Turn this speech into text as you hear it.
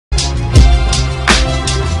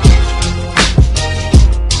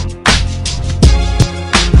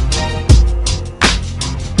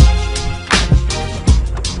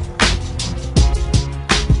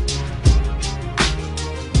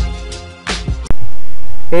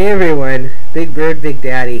Hey everyone,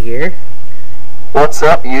 BigBirdBigDaddy here. What's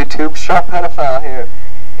up, YouTube? Sharpedophile here,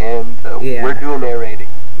 and Yeah. we're dual narrating.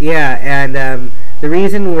 Yeah, and the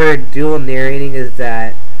reason we're dual narrating is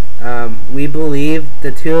that we believe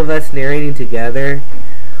the two of us narrating together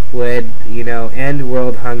would, end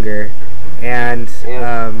world hunger. And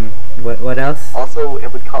what else? Also,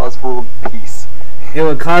 it would cause world peace. It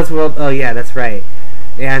would cause world. Oh yeah, that's right.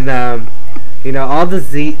 And all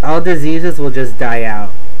diseases will just die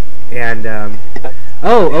out. And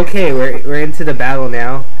oh, okay, we're into the battle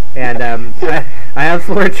now. And I have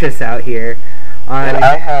Fortress out here. And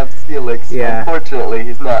I have Steelix. Yeah. Unfortunately,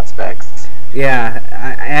 he's not Specs. Yeah,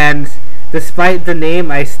 and despite the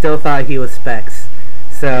name, I still thought he was Specs.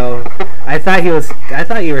 So I thought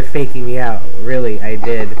you were faking me out. Really, I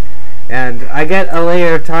did. And I get a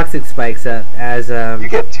layer of toxic spikes up as You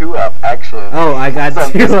get 2 up, actually. Oh, I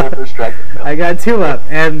got 2 up. I got 2 up,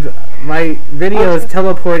 and my video is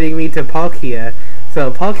teleporting me to Palkia.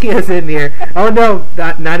 So Palkia's in here. Oh no,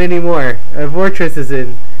 not anymore. Fortress is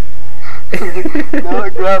in. No,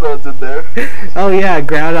 Groudon's in there. Oh yeah,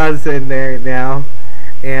 Groudon's in there now,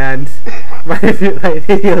 and my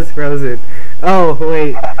video's frozen. Oh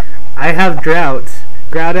wait, I have drought.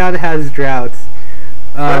 Groudon has drought.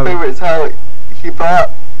 My favorite is how he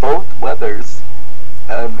brought both weathers,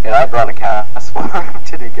 and I brought a cast for him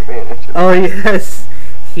to take advantage of. Oh yes,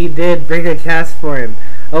 he did bring a cast for him.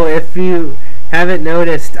 Oh, if you haven't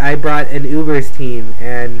noticed, I brought an Uber's team,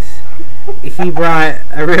 and he brought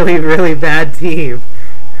a really, really bad team.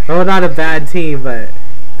 Well, not a bad team, but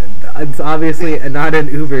it's obviously not an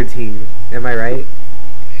Uber team. Am I right?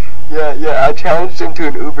 Yeah, I challenged him to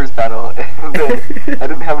an Ubers battle, and then I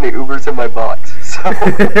didn't have any Ubers in my box, so...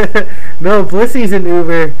 No, Blissy's an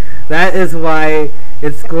Uber. That is why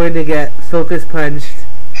it's going to get focus punched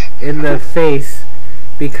in the face,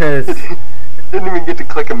 because... Didn't even get to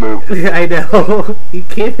click a move. I know. You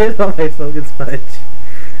can't hit on my focus punch.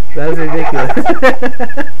 That was ridiculous.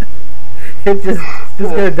 It's just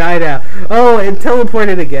gonna die now. Oh, it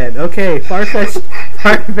teleported again. Okay,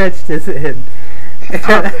 Farfetch'd is in.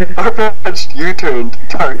 Farfetch'd U-turned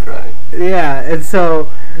Darkrai. Yeah, and so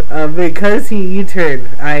because he U-turned,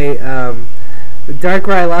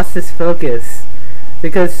 Darkrai lost his focus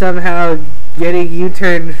because somehow getting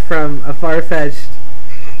U-turned from a Farfetch'd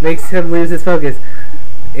makes him lose his focus.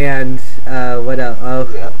 And what else? Oh,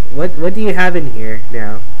 yeah. What do you have in here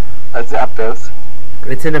now? A Zapdos.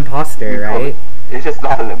 It's an imposter, right? It's just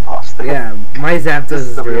not an imposter. Yeah, my Zapdos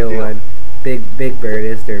is the real one. Big Bird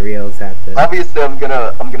is the real Zapdos. Obviously, I'm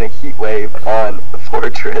gonna heat wave on the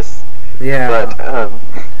Fortress. Yeah. But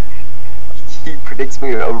he predicts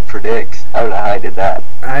me or over predicts. I don't know how I did that.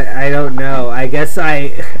 I don't know. I guess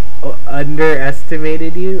I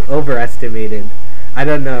underestimated you, overestimated. I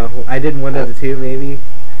don't know. I did one of the two, maybe.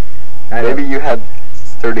 Maybe you had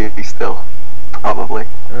 30 still, probably.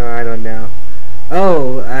 I don't know.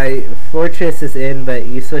 Oh, Fortress is in, but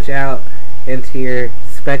you switch out into your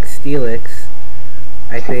Spec Steelix,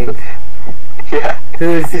 I think. Yeah.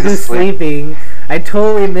 Who's sleeping? I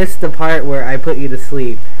totally missed the part where I put you to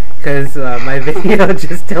sleep, because my video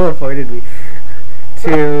just teleported me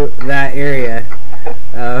to that area.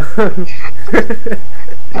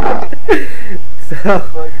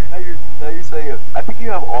 So like, now you're saying it. I think you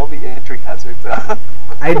have all the entry hazards up.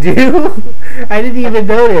 I do? I didn't even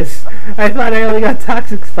notice. I thought I only got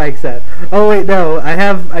toxic spikes up. Oh wait, no.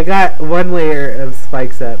 I got 1 layer of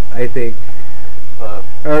spikes up, I think.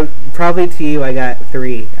 Or probably to you I got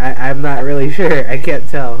 3. I'm not really sure. I can't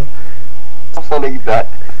tell. It's funny that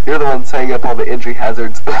you're the one saying up all the entry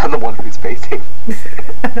hazards, but I'm the one who's facing.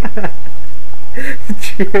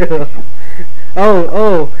 True.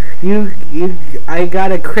 Oh, I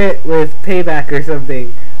got a crit with payback or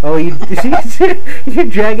something. Oh, you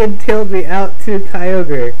dragon tailed me out to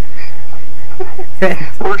Kyogre.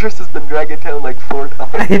 Fortress has been dragon tailed like 4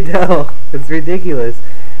 times. I know, it's ridiculous.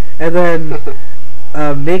 And then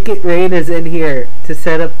Make It Rain is in here to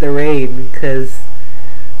set up the rain, because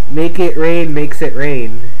Make It Rain makes it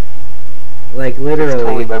rain. Like literally. It's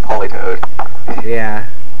totally my Politoed. Yeah.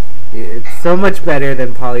 It's so much better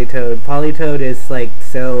than Politoed. Politoed is like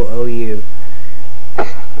so OU.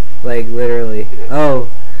 Like literally. Yeah. Oh.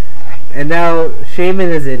 And now Shaman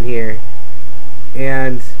is in here.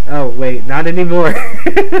 And oh wait, not anymore.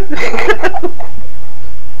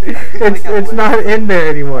 it's not in there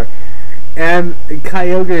anymore. And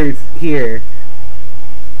Kyogre's here.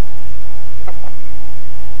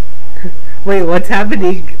 Wait, what's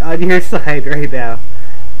happening on your side right now?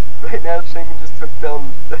 Right now, Shaman just took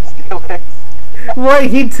down Steelix. What?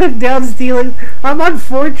 He took down Steelix? I'm on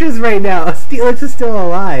Fortress right now. Steelix is still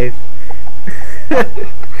alive.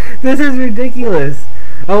 This is ridiculous.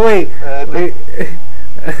 Oh wait, wait.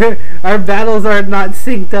 Our battles are not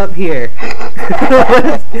synced up here.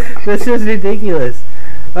 This is ridiculous.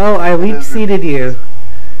 Oh, I leap seeded you.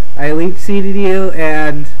 I leap seeded you,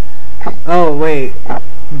 and oh wait,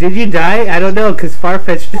 did you die? I don't know, cause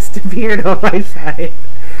Farfetch just appeared on my side.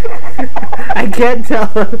 I can't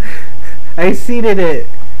tell. I seeded it.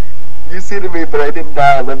 You seeded me, but I didn't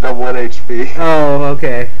die. I lived on 1 HP. Oh,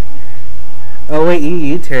 okay. Oh wait,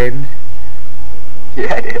 you turned.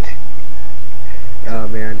 Yeah, I did. Oh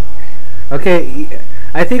man. Okay,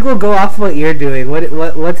 I think we'll go off what you're doing.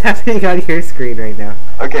 What's happening on your screen right now?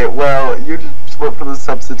 Okay, well, you just went for the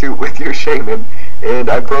substitute with your shaman, and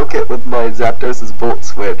I broke it with my Zapdos' Volt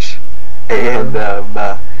Switch, and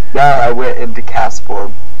now I went into cast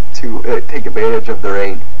form to take advantage of the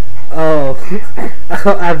rain. Oh,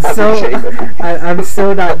 I'm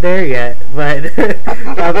so not there yet, but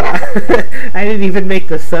I didn't even make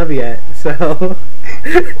the sub yet, so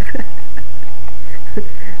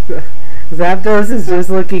Zapdos is just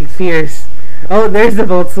looking fierce. Oh, there's the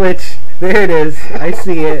Volt Switch. There it is. I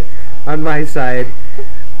see it on my side.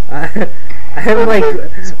 I'm like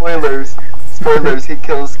spoilers. He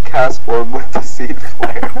kills cast form with the Seed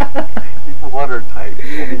Flare. He's water type,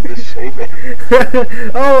 and he's a shaman.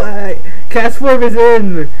 Oh, cast form is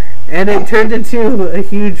in, and it turned into a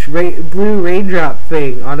huge blue raindrop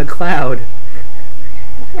thing on a cloud.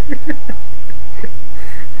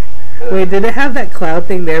 Wait, did it have that cloud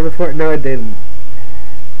thing there before? No, it didn't.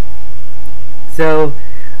 So,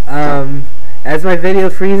 as my video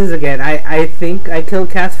freezes again, I think I killed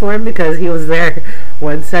cast form because he was there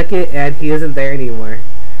 1 second and he isn't there anymore.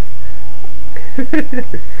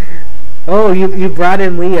 Oh, you brought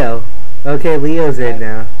in Leo. Okay, Leo's in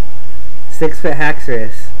now. 6-foot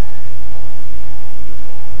Haxorus.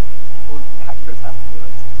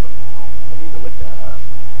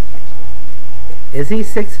 Is he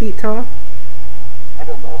 6 feet tall? I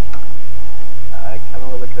don't know. I kind of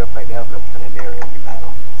want to look it up right now, but I'm kind of narrating your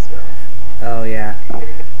battle. So. Oh yeah.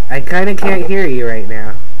 I kind of can't hear you right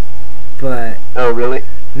now, but. Oh really?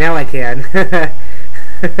 Now I can.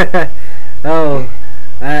 Oh,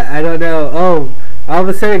 I don't know. Oh, all of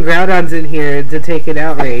a sudden Groudon's in here to take an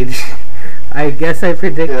outrage. I guess I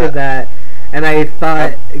predicted that, and I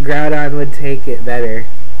thought Groudon would take it better.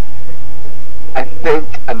 I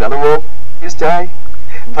think another wolf just died.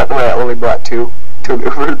 By the way, I only brought 2 to an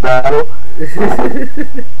Uber battle.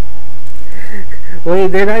 Wait,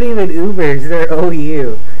 they're not even Ubers, they're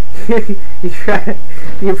OU.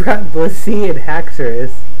 you brought Blissey and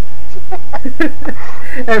Haxorus.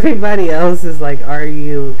 Everybody else is like, are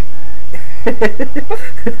you?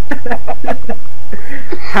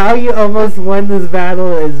 How you almost won this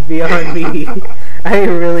battle is beyond me. I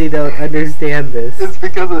really don't understand this. It's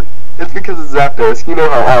because of Zapdos. You know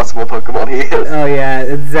how awesome a Pokemon he is. Oh yeah,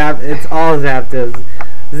 it's all Zapdos.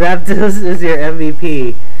 Zapdos is your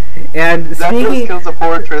MVP. And Zapdos kills a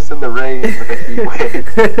fortress in the rain with a heat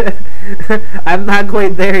wave. I'm not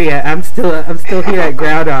quite there yet. I'm still here at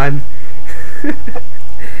Groudon.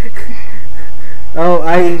 Oh,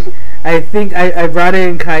 I think I brought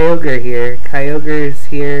in Kyogre here. Kyogre's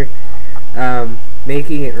here,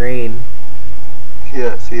 making it rain.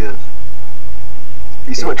 Yes, he is.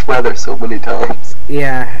 He switched weather so many times.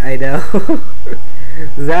 Yeah, I know.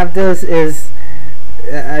 Zapdos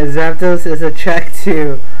is a check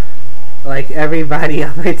to like everybody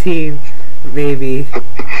on my team, maybe,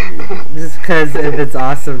 just because of its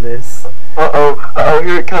awesomeness. Uh-oh,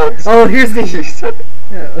 here it comes. Oh, here's the. She said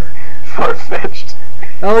far-fetched.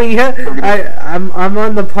 Oh yeah, I'm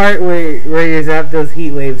on the part where your Zapdos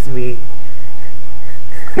heat waves me.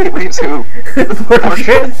 Heat waves who?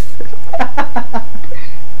 Fortress.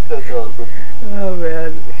 That's awesome. Oh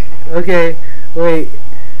man. Okay, wait.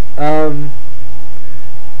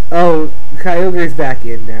 Oh, Kyogre's back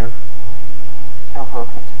in now.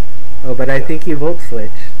 Oh, but I think you Volt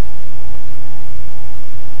Switch.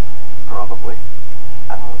 Probably.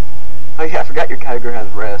 Oh yeah, I forgot your Kyogre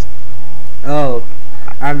has rest. Oh,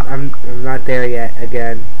 I'm not there yet.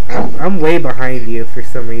 Again, I'm way behind you for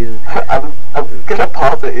some reason. I'm gonna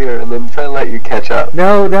pause it here and then try to let you catch up.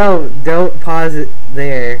 No, don't pause it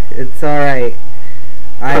there. It's all right.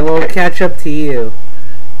 I will catch up to you.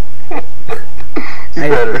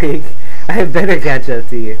 I better catch up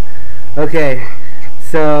to you. Okay,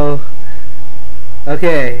 so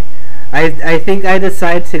okay, I think I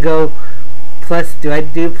decide to go plus. Do I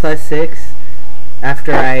do +6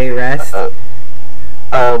 after I rest?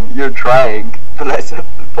 You're trying, but I set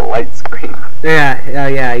the light screen. Yeah, oh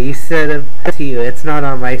yeah, you said it to you. It's not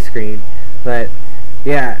on my screen, but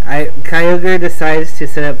yeah, Kyogre decides to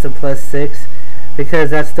set up to +6 because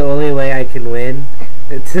that's the only way I can win,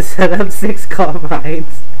 to set up 6 coal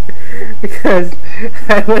mines. Because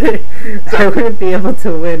I wouldn't be able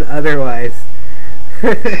to win otherwise.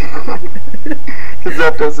 Because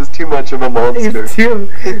Zapdos is too much of a monster.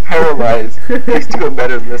 He's paralyzed. He's doing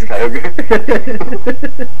better than this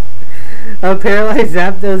Kyogre. A paralyzed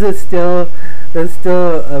Zapdos is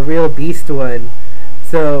still a real beast one.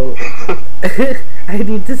 So I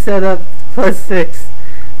need to set up +6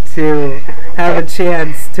 to have a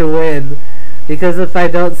chance to win. Because if I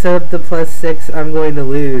don't set up the +6, I'm going to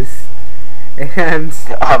lose. And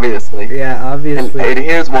obviously. Yeah, obviously. And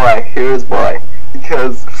here's why.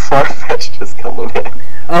 Because Farfetch'd is coming in.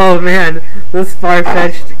 Oh man, this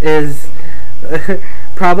Farfetch'd is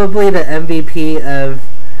probably the MVP of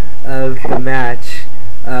the match.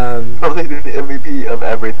 Probably the MVP of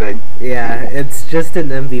everything. Yeah, it's just an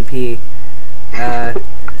MVP.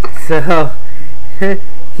 So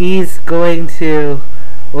he's going to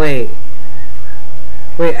wait.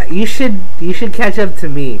 You should catch up to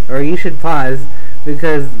me, or you should pause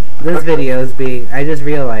because this video is being. I just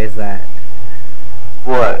realized that.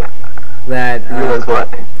 What? That you realize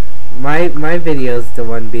what? My video's the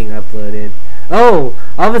one being uploaded. Oh,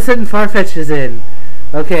 all of a sudden Farfetch'd is in.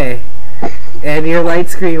 Okay, and your light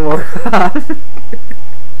screen wore off.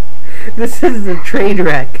 This is a train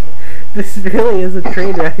wreck. This really is a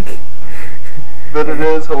train wreck. But it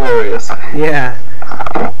is hilarious. Yeah.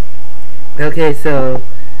 Okay, so,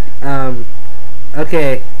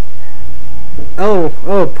 okay. Oh,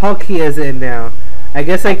 Palkia's in now. I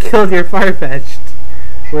guess I killed your Farfetch'd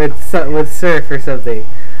with Surf or something.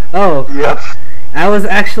 Oh. Yep. I was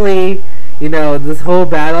actually, this whole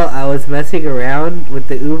battle, I was messing around with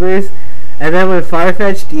the Ubers, and then when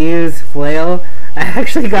Farfetch'd used Flail, I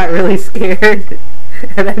actually got really scared,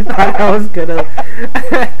 and I thought I was gonna,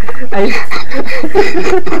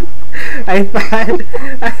 I thought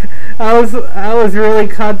I was really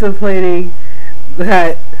contemplating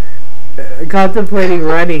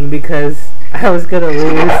running because I was gonna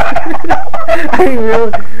lose.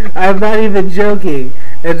 I'm not even joking.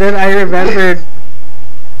 And then I remembered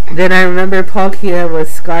Palkia was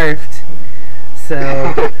scarfed. So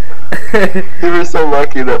you were so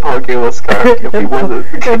lucky that Palkia was scarfed. If he wasn't,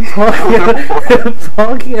 if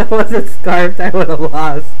Palkia wasn't scarfed, I would have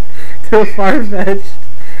lost to Farfetch'd.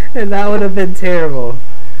 And that would have been terrible.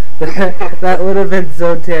 That would have been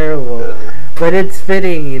so terrible. But it's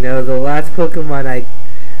fitting, the last Pokemon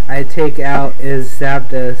I take out is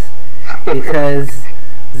Zapdos, because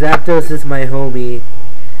Zapdos is my homie.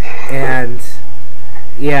 And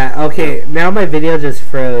yeah, okay, now my video just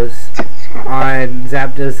froze on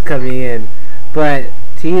Zapdos coming in. But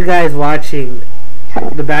to you guys watching,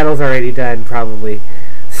 the battle's already done probably.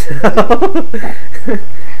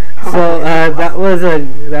 So that was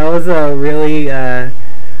a really I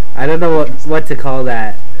don't know what to call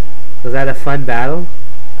that. Was that a fun battle?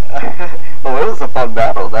 Oh, it was a fun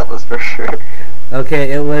battle, that was for sure.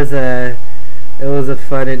 Okay, it was a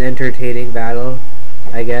fun and entertaining battle,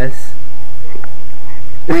 I guess.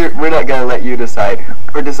 We're not gonna let you decide.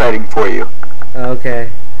 We're deciding for you. Okay.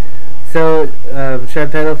 So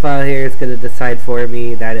Sharpedophile here is gonna decide for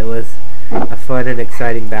me that it was a fun and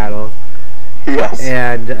exciting battle. Yes.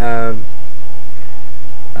 And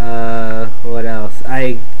what else?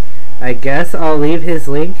 I guess I'll leave his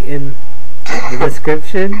link in the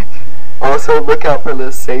description. Also, look out for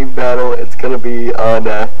this same battle. It's gonna be on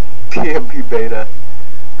PMP beta.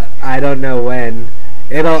 I don't know when.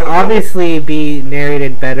 It'll obviously be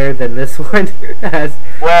narrated better than this one has.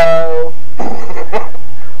 Well.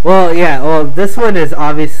 Well, yeah. Well, this one is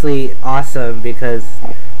obviously awesome because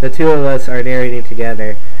the two of us are narrating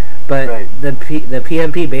together. But right. the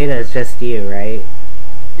PMP beta is just you, right?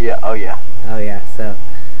 Yeah. Oh yeah. Oh yeah. So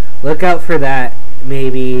look out for that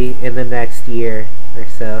maybe in the next year or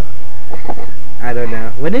so. I don't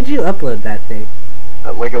know. When did you upload that thing?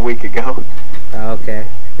 Like a week ago. Oh, okay.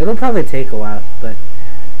 It'll probably take a while, but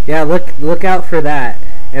yeah, look out for that.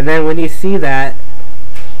 And then when you see that,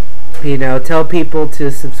 tell people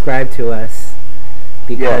to subscribe to us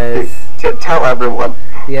because tell everyone.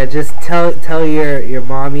 Yeah, just tell your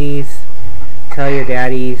mommies, tell your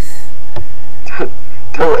daddies,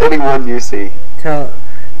 tell anyone you see. Tell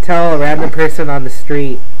a random person on the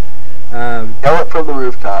street. Yell it from the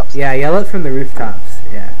rooftops. Yeah, yell it from the rooftops.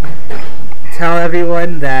 Yeah. Tell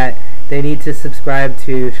everyone that they need to subscribe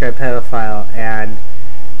to Sharpedophile and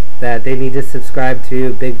that they need to subscribe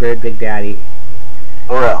to BigBirdBigDaddy.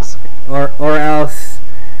 Or else. Or else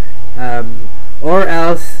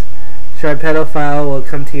Sharpedophile will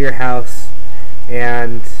come to your house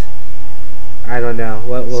and I don't know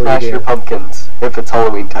what will smash you do? Your pumpkins if it's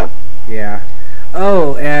Halloween time. Yeah.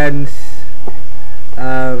 Oh, and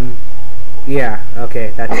yeah,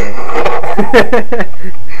 okay, that's it.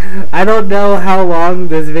 I don't know how long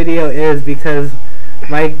this video is because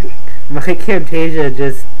my Camtasia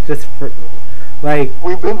just like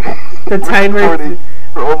we've been the timer recording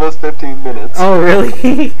for almost 15 minutes. Oh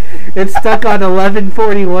really? It's stuck on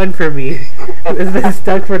 11:41 for me. It's been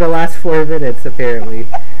stuck for the last 4 minutes apparently.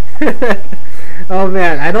 Oh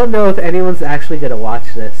man, I don't know if anyone's actually gonna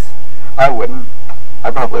watch this. I wouldn't. I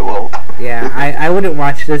probably won't. Yeah, I wouldn't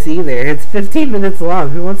watch this either. It's 15 minutes long.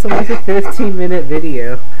 Who wants to watch a 15-minute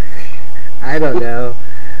video? I don't know.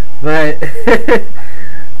 But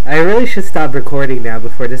I really should stop recording now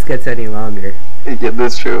before this gets any longer. Yeah,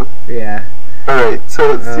 that's true. Yeah. Alright,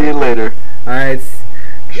 so see you later. Alright.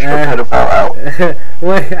 Sharpedophile out.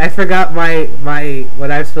 What? I forgot my what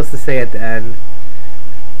I'm supposed to say at the end.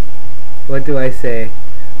 What do I say?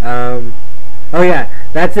 Oh yeah,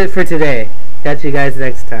 that's it for today. Catch you guys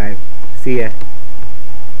next time. See ya.